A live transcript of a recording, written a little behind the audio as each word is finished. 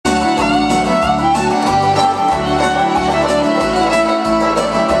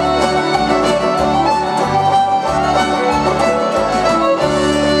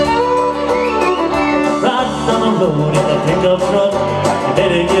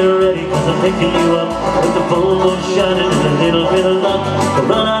get ready, cause I'm picking you up with the full moon shining and a little bit of luck. But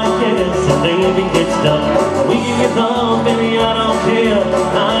run out of gas and baby get stuck. We can get home, baby, I don't care.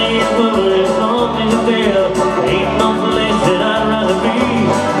 I ain't worried as long as you're there. Ain't no place that I'd rather be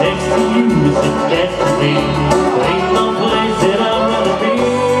next to you than next to me. Ain't no place that I'd rather be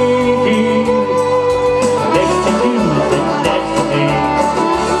next to you than next to me.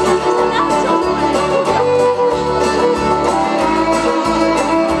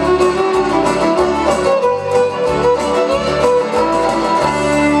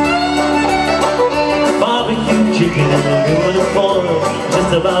 Chicken and a good and foil,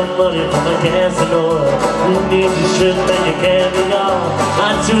 just about money for my gas and oil. You need your shrimp and your caviar.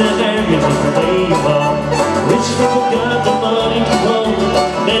 I'd sooner have you just the way you are. Rich people got the money to blow.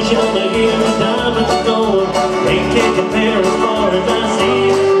 Mention on the ear and diamonds and gold. They can't compare as far as I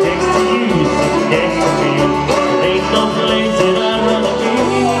see. Next to you, sitting next to me. There ain't no place that I'd rather be.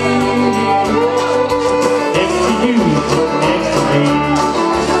 Next to you, sitting next to me.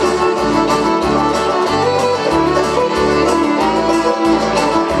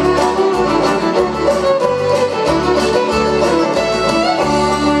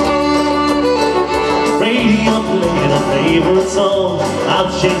 Favorite song, I'll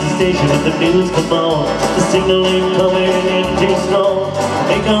change the station if the news come on. The signal ain't coming in too strong.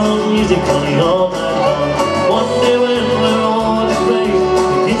 Make our own music only all night long. One day when we're all afraid,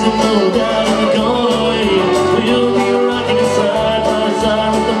 the kids have no doubt and they're gone away. We'll be rocking side by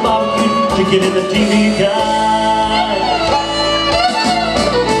side with the barbecue chicken and the TV guide.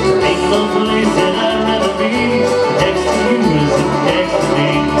 There ain't no place that I'd rather be next to you as next to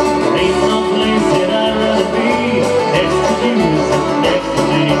me. There ain't no place that I'd rather be next to you as next to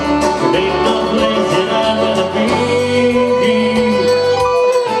me. There ain't no place that I'd rather be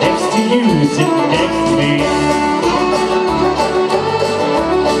next to you as next to me.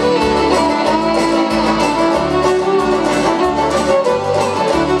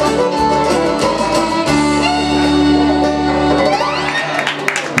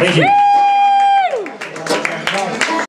 Thank you.